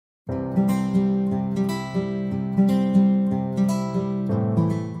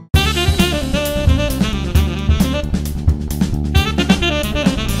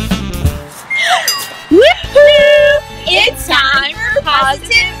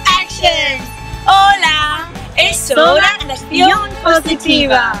Congratulations! Hola! Es hora de acción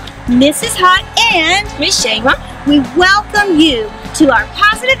positiva. Mrs. Hot and Miss Shema, we welcome you to our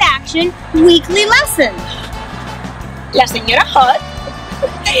Positive Action Weekly Lesson. la señora Hot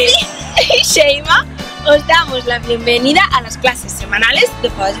y Shema, os damos la bienvenida a las clases semanales de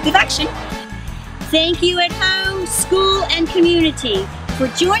Positive Action. Thank you at home, school, and community for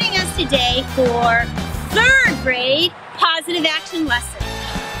joining us today for 3rd grade Positive Action Lesson.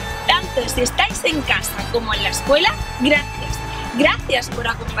 Tanto si estáis en casa como en la escuela, gracias. Gracias por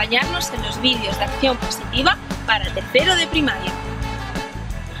acompañarnos en los vídeos de acción positiva para tercero de primaria.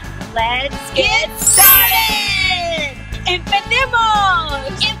 Let's get started! ¡Empecemos!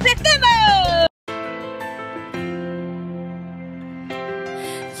 ¡Empecemos!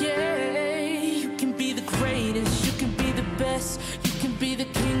 Yeah, you can be the greatest, you can be the best, you can be the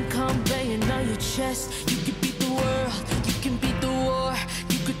king, come banging on your chest. You can beat the world, you can beat the war.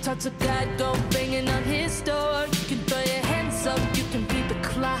 You could talk to God, go banging on his door. You can throw your hands up, you can beat the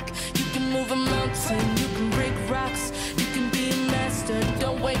clock. You can move a mountain, you can break rocks. You can be a master,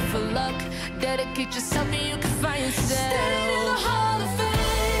 don't wait for luck. Dedicate yourself and you can find yourself. Stand in the Hall of Fame.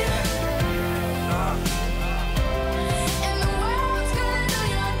 And the world's gonna know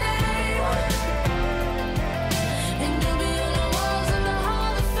your name. And you'll be on the walls of the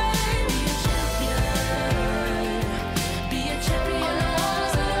Hall of Fame. Be a champion. Be a champion on the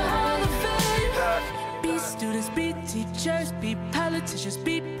walls of the Hall of Fame. Be students, be teachers, be politicians,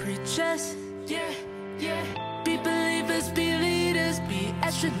 be preachers. Yeah, yeah. Be believers, be leaders, be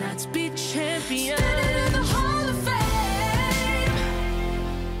astronauts, be champions. Standing in the Hall of Fame.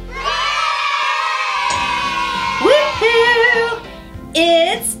 Woohoo!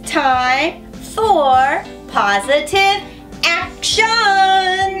 It's time for Positive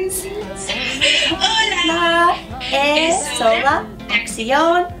Actions. Hola! Es la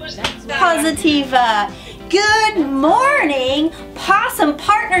acción positiva. Good morning, Possum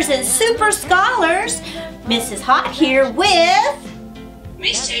Partners and Super Scholars. Mrs. Hot here with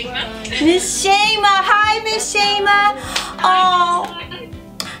Miss Shema. Miss Shema. Hi, Miss Shema. Oh,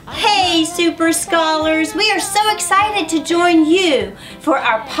 hey, Super Scholars. We are so excited to join you for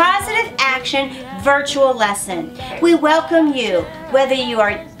our Positive Action virtual lesson. We welcome you, whether you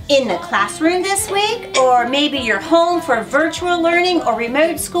are in the classroom this week, or maybe you're home for virtual learning or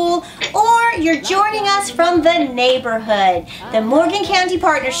remote school, or you're joining us from the neighborhood. The Morgan County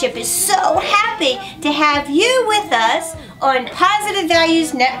Partnership is so happy to have you with us on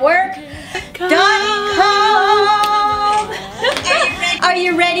PositiveValuesNetwork.com. Are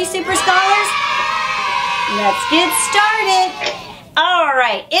you ready, Super Scholars? Let's get started. All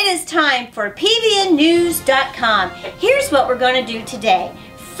right, it is time for pvnnews.com. Here's what we're going to do today.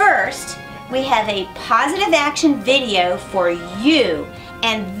 First, we have a positive action video for you.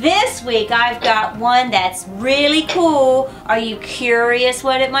 And this week I've got one that's really cool. Are you curious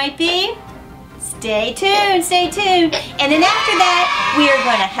what it might be? Stay tuned, stay tuned. And then after that, we are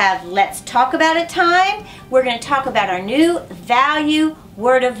going to have Let's Talk About It time. We're going to talk about our new value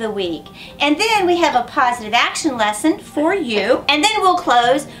word of the week. And then we have a positive action lesson for you. And then we'll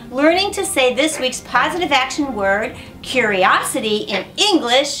close learning to say this week's positive action word, curiosity, in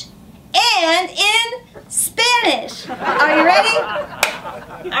English and in Spanish. Are you ready?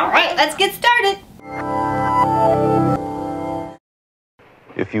 All right, let's get started.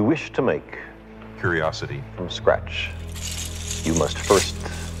 If you wish to make curiosity from scratch, you must first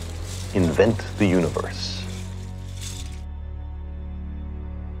invent the universe.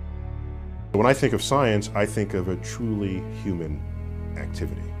 When I think of science, I think of a truly human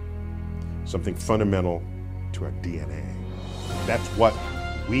activity, something fundamental to our DNA. That's what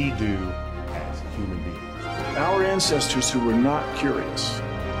we do as human beings. Our ancestors who were not curious,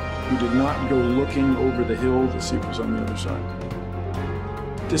 who did not go looking over the hill to see what was on the other side,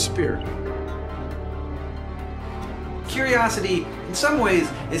 disappeared. Curiosity, in some ways,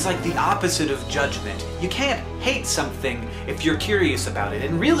 is like the opposite of judgment. You can't hate something if you're curious about it,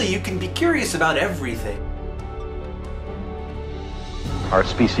 and really you can be curious about everything. Our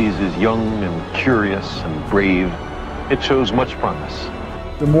species is young and curious and brave. It shows much promise.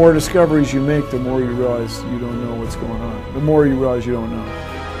 The more discoveries you make, the more you realize you don't know what's going on. The more you realize you don't know.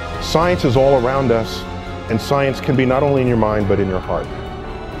 Science is all around us, and science can be not only in your mind, but in your heart.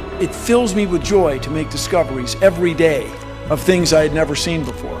 It fills me with joy to make discoveries every day of things I had never seen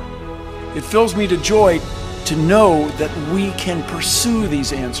before. It fills me with joy to know that we can pursue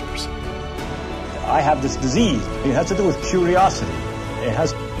these answers. I have this disease. It has to do with curiosity. It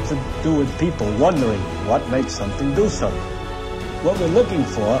has to do with people wondering what makes something do something. What we're looking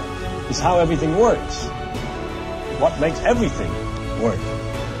for is how everything works. What makes everything work.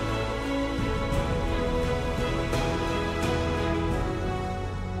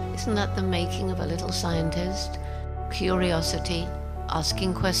 Isn't that the making of a little scientist? Curiosity,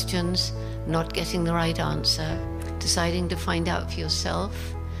 asking questions, not getting the right answer, deciding to find out for yourself,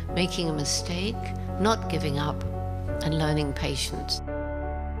 making a mistake, not giving up, and learning patience.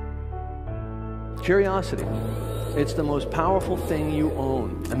 Curiosity. It's the most powerful thing you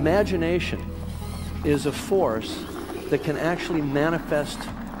own. Imagination is a force that can actually manifest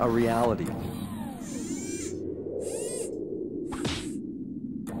a reality.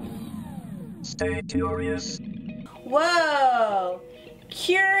 Stay curious. Whoa!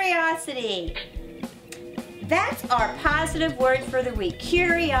 Curiosity. That's our positive word for the week,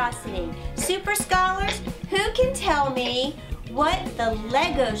 curiosity. Super scholars, who can tell me what the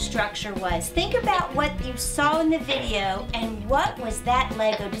Lego structure was? Think about what you saw in the video and what was that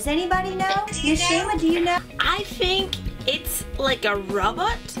Lego? Does anybody know? Miss Shayla, do you know? I think it's like a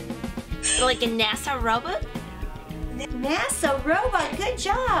robot, like a NASA robot. NASA robot, good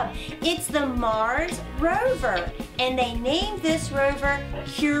job. It's the Mars Rover, and they named this rover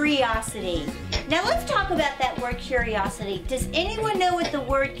Curiosity. Now let's talk about that word curiosity. Does anyone know what the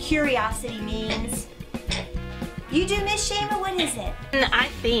word curiosity means? You do, Miss Shayla? What is it? I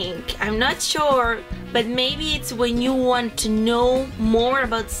think, I'm not sure, but maybe it's when you want to know more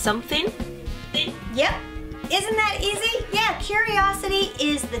about something. Yep. Isn't that easy? Yeah, curiosity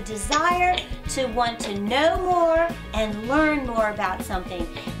is the desire to want to know more and learn more about something.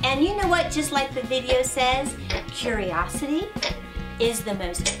 And you know what, just like the video says, curiosity is the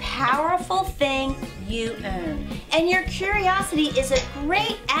most powerful thing you own. And your curiosity is a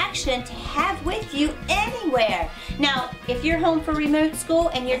great action to have with you anywhere. Now, if you're home for remote school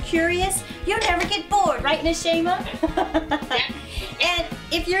and you're curious, you'll never get bored, right, Miss Shayla? And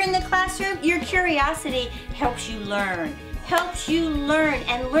if you're in the classroom, your curiosity helps you learn. Helps you learn.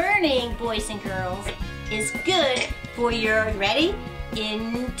 And learning, boys and girls, is good for your, ready?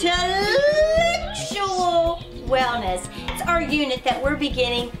 Intellectual wellness. It's our unit that we're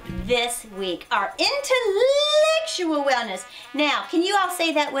beginning this week. Our intellectual wellness. Now, can you all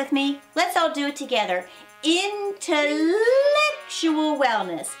say that with me? Let's all do it together. Intellectual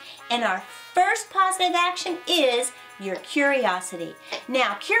wellness. And our first positive action is your curiosity.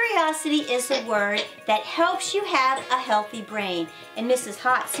 Now, curiosity is a word that helps you have a healthy brain. And Mrs.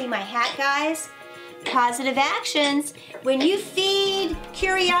 Hot, see my hat, guys? Positive actions. When you feed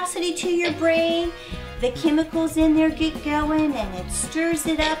curiosity to your brain, the chemicals in there get going and it stirs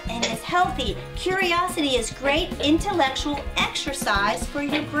it up and it's healthy. Curiosity is great intellectual exercise for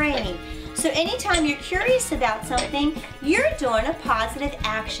your brain. So anytime you're curious about something, you're doing a positive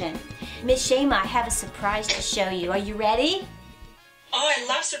action. Miss Shayma, I have a surprise to show you. Are you ready? Oh, I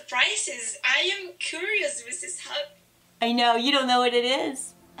love surprises. I am curious, Mrs. Hut. I know, you don't know what it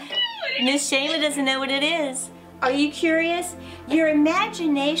is. Miss Shayla doesn't know what it is. Are you curious? Your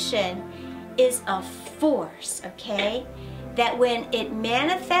imagination is a force, okay? That when it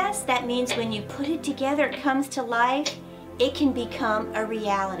manifests, that means when you put it together, it comes to life, it can become a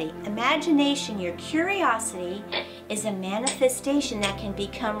reality. Imagination, your curiosity, is a manifestation that can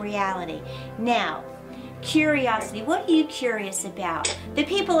become reality. Now, curiosity, what are you curious about? The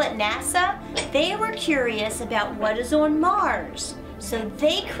people at NASA, they were curious about what is on Mars. So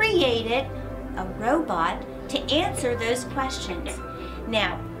they created a robot to answer those questions.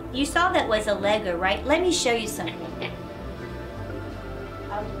 Now, you saw that was a Lego, right? Let me show you something.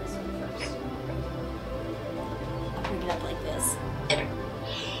 I'll do this one first. I'll bring it up like this.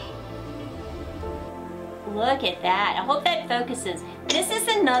 Look at that. I hope that focuses. This is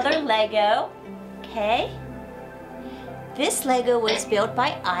another Lego, okay? This Lego was built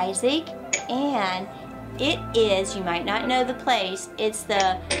by Isaac, and it is, you might not know the place, it's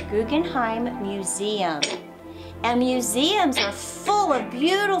the Guggenheim Museum. And museums are full of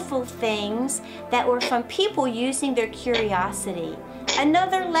beautiful things that were from people using their curiosity.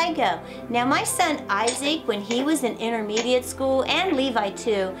 Another Lego. Now my son Isaac, when he was in intermediate school, and Levi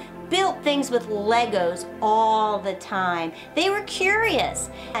too, built things with Legos all the time. They were curious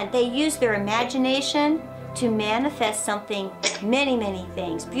and they used their imagination to manifest something, many, many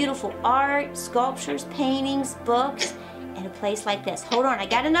things. Beautiful art, sculptures, paintings, books, in a place like this. Hold on, I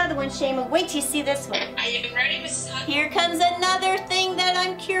got another one, Shayma. Wait till you see this one. Are you ready, Mrs. Hut? Here comes another thing that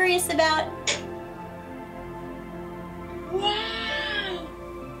I'm curious about. Wow!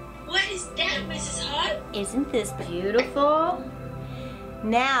 What is that, Mrs. Hut? Isn't this beautiful?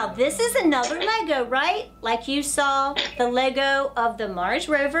 Now, this is another Lego, right? Like you saw the Lego of the Mars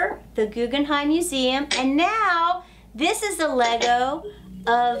Rover, the Guggenheim Museum, and now this is a Lego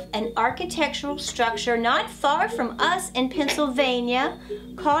of an architectural structure not far from us in Pennsylvania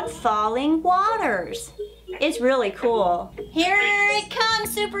called Falling Waters. It's really cool. Here it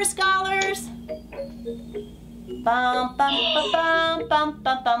comes, super scholars. Bum bum bum bum bum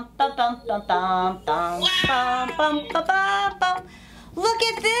bum bum bum bum bum bum bum bum bum bum. Look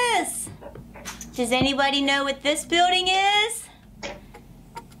at this. Does anybody know what this building is?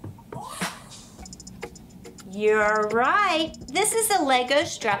 You're right. This is the Lego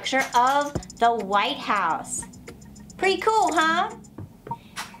structure of the White House. Pretty cool, huh?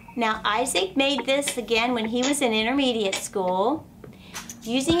 Now, Isaac made this again when he was in intermediate school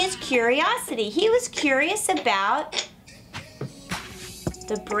using his curiosity. He was curious about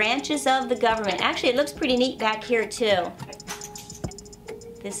the branches of the government. Actually, it looks pretty neat back here, too.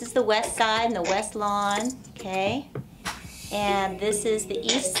 This is the west side and the west lawn, okay? And this is the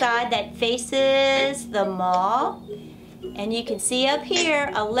east side that faces the mall. And you can see up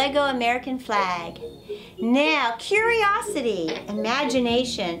here a Lego American flag. Now, curiosity,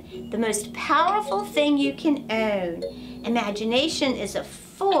 imagination, the most powerful thing you can own. Imagination is a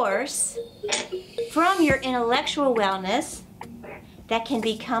force from your intellectual wellness that can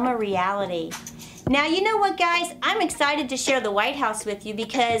become a reality. Now, you know what, guys? I'm excited to share the White House with you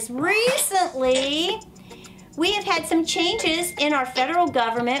because recently we have had some changes in our federal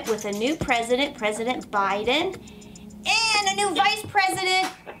government with a new president, President Biden, and a new vice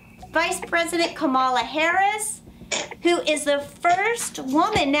president Kamala Harris, who is the first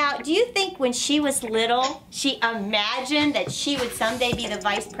woman. Now, do you think when she was little, she imagined that she would someday be the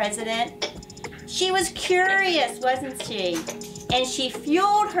vice president? She was curious, wasn't she? And she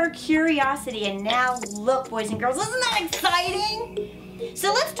fueled her curiosity, and now look, boys and girls, isn't that exciting?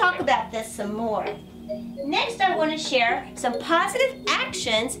 So let's talk about this some more. Next, I want to share some positive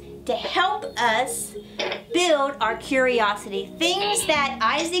actions to help us build our curiosity. Things that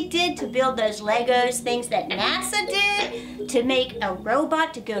Isaac did to build those Legos, things that NASA did to make a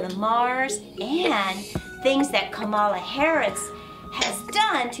robot to go to Mars, and things that Kamala Harris has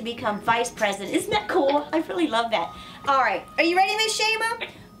done to become vice president. Isn't that cool? I really love that. All right, are you ready, Miss Shema?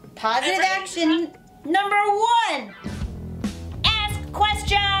 Positive action number 1. Ask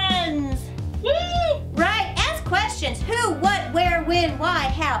questions. Right, ask questions. Who, what, where, when, why,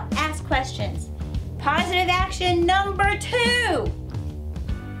 how. Ask questions. Positive action number 2.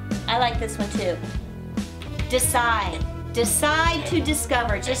 I like this one too. Decide. Decide to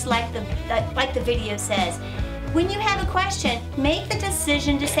discover, just like the video says. When you have a question, make the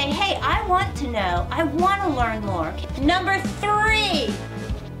decision to say, hey, I want to know. I want to learn more. Number 3,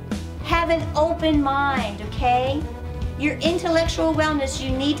 have an open mind, okay? Your intellectual wellness,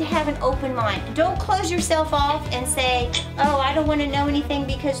 you need to have an open mind. Don't close yourself off and say, oh, I don't want to know anything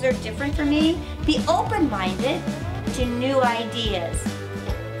because they're different from me. Be open-minded to new ideas.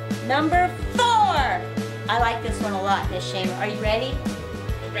 Number 4, I like this one a lot, Miss Shema. Are you ready?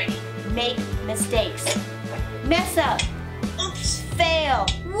 Ready. Make mistakes. Mess up. Oops. Fail.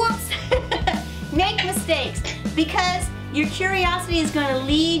 Whoops. Make mistakes, because your curiosity is going to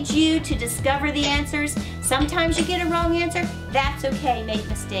lead you to discover the answers. Sometimes you get a wrong answer. That's okay. Make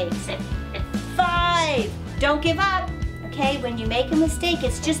mistakes. 5, don't give up. Okay, when you make a mistake,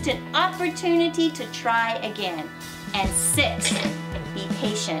 it's just an opportunity to try again. And 6, be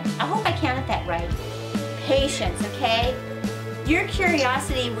patient. I hope I counted that right. Patience, okay? Your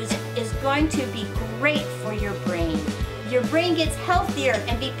curiosity is going to be great for your brain. Your brain gets healthier,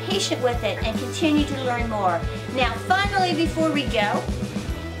 and be patient with it and continue to learn more. Now, finally, before we go,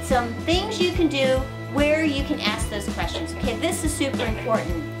 some things you can do where you can ask those questions. Okay, this is super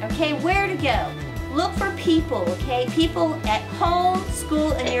important. Okay, where to go? Look for people, okay? People at home,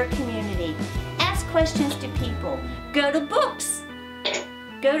 school, and your community. Ask questions to people. Go to books.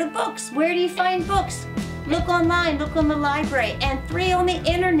 Go to books. Where do you find books? Look online, look on the library. And 3, on the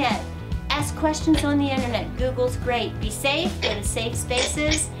internet. Ask questions on the internet. Google's great. Be safe, go to safe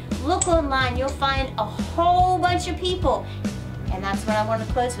spaces. Look online, you'll find a whole bunch of people. And that's what I want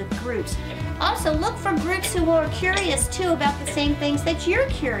to close with, groups. Also, look for groups who are curious too about the same things that you're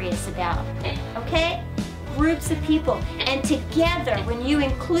curious about. Okay? Groups of people. And together, when you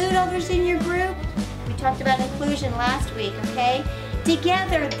include others in your group, we talked about inclusion last week, okay?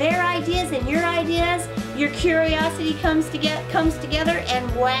 Together, their ideas and your ideas, your curiosity comes together,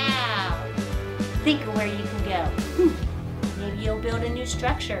 and wow! Think of where you can go. Maybe you'll build a new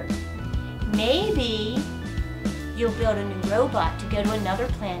structure. Maybe you'll build a new robot to go to another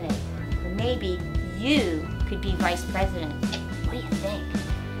planet. Or maybe you could be vice president. What do you think?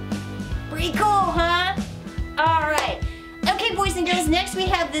 Pretty cool, huh? All right. Okay, boys and girls, next we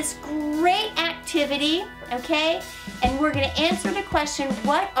have this great activity, okay? And we're going to answer the question,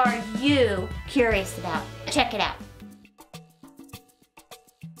 what are you curious about? Check it out.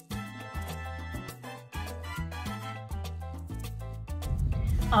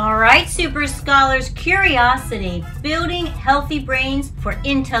 All right, Super Scholars, curiosity, building healthy brains for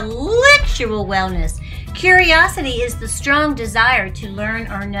intellectual wellness. Curiosity is the strong desire to learn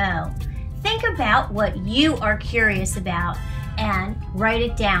or know. Think about what you are curious about and write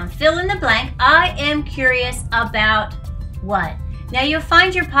it down. Fill in the blank. I am curious about what? Now you'll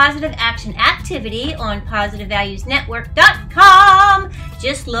find your positive action activity on positivevaluesnetwork.com.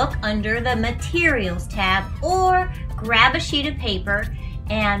 Just look under the materials tab or grab a sheet of paper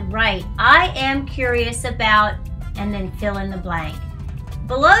and write, I am curious about, and then fill in the blank.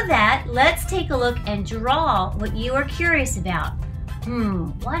 Below that, let's take a look and draw what you are curious about.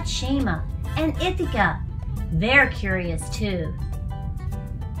 Watch Shema and Ithaca. They're curious too.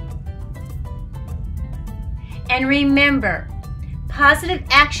 And remember, positive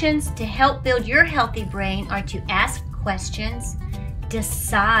actions to help build your healthy brain are to ask questions,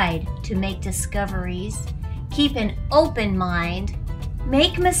 decide to make discoveries, keep an open mind,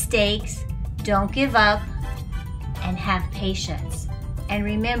 make mistakes, don't give up, and have patience. And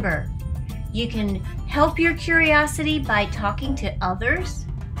remember, you can help your curiosity by talking to others,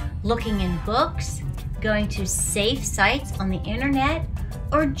 looking in books, going to safe sites on the internet,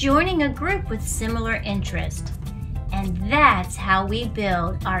 or joining a group with similar interest. And that's how we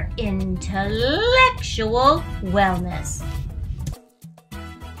build our intellectual wellness.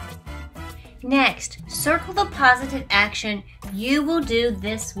 Next, circle the positive action you will do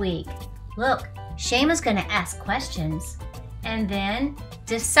this week. Look, Shema's going to ask questions. And then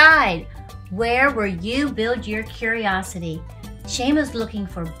decide, where will you build your curiosity? Shema's looking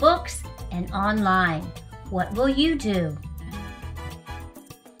for books and online. What will you do?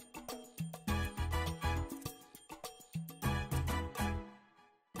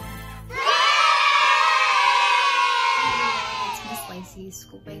 Lacee,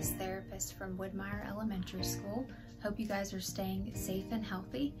 school-based therapist from Woodmire Elementary School. Hope you guys are staying safe and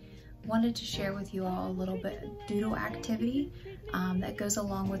healthy. Wanted to share with you all a little bit of doodle activity that goes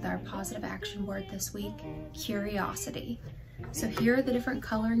along with our positive action word this week, curiosity. So here are the different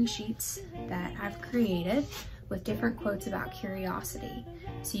coloring sheets that I've created with different quotes about curiosity.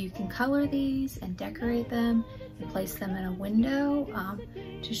 So you can color these and decorate them and place them in a window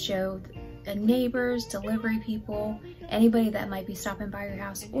to show neighbors, delivery people, anybody that might be stopping by your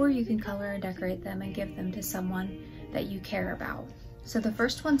house, or you can color and decorate them and give them to someone that you care about. So the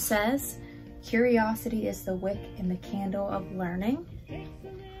first one says, curiosity is the wick in the candle of learning.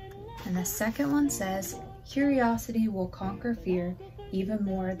 And the second one says, curiosity will conquer fear even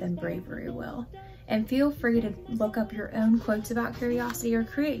more than bravery will. And feel free to look up your own quotes about curiosity or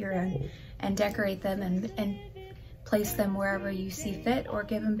create your own and decorate them and place them wherever you see fit, or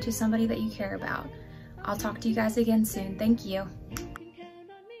give them to somebody that you care about. I'll talk to you guys again soon. Thank you.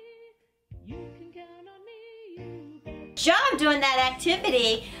 Good job doing that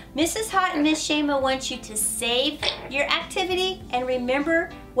activity. Mrs. Hott and Miss Shema wants you to save your activity and remember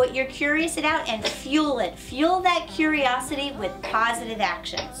what you're curious about and fuel it. Fuel that curiosity with positive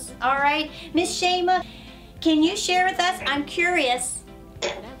actions. All right, Miss Shema, can you share with us? I'm curious.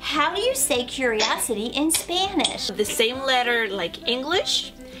 How do you say curiosity in Spanish? The same letter like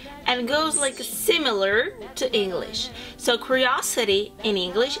English and goes like similar to English. So curiosity in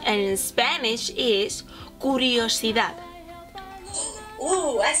English and in Spanish is curiosidad.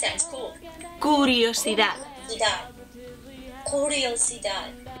 Ooh, that sounds cool. Curiosidad.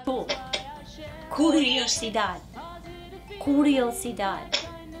 Curiosidad. Cool. Curiosidad. Curiosidad.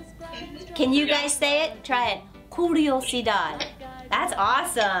 Can you guys say it? Try it. Curiosidad. That's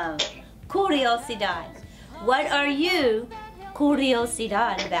awesome. Curiosidad. What are you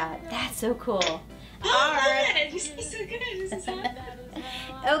curiosidad about? That's so cool. All right. You're so good.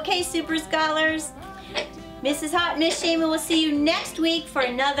 Okay, Super Scholars. Mrs. Hott and Miss Shema will see you next week for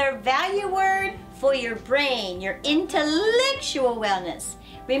another value word for your brain, your intellectual wellness.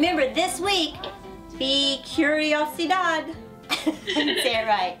 Remember, this week, be curiosidad. Say it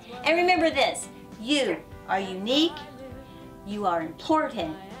right. And remember this, you are unique, you are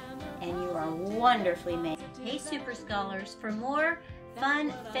important, and you are wonderfully made. Hey, Super Scholars, for more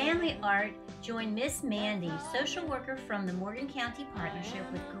fun family art, join Miss Mandy, social worker from the Morgan County Partnership,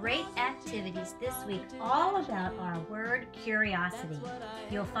 with great activities this week all about our word curiosity.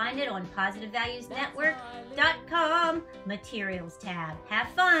 You'll find it on positivevaluesnetwork.com materials tab. Have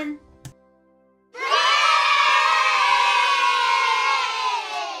fun!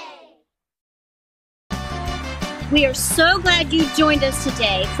 We are so glad you joined us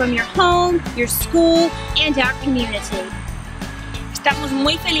today from your home, your school, and our community. Estamos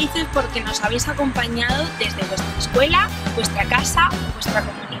muy felices porque nos habéis acompañado desde vuestra escuela, vuestra casa o vuestra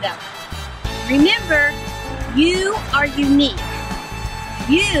comunidad. Remember, you are unique.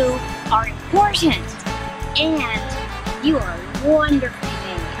 you are important and you are wonderfully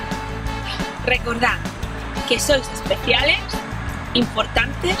made. Recordad que sois especiales,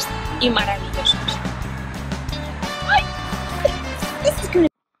 importantes y maravillosos.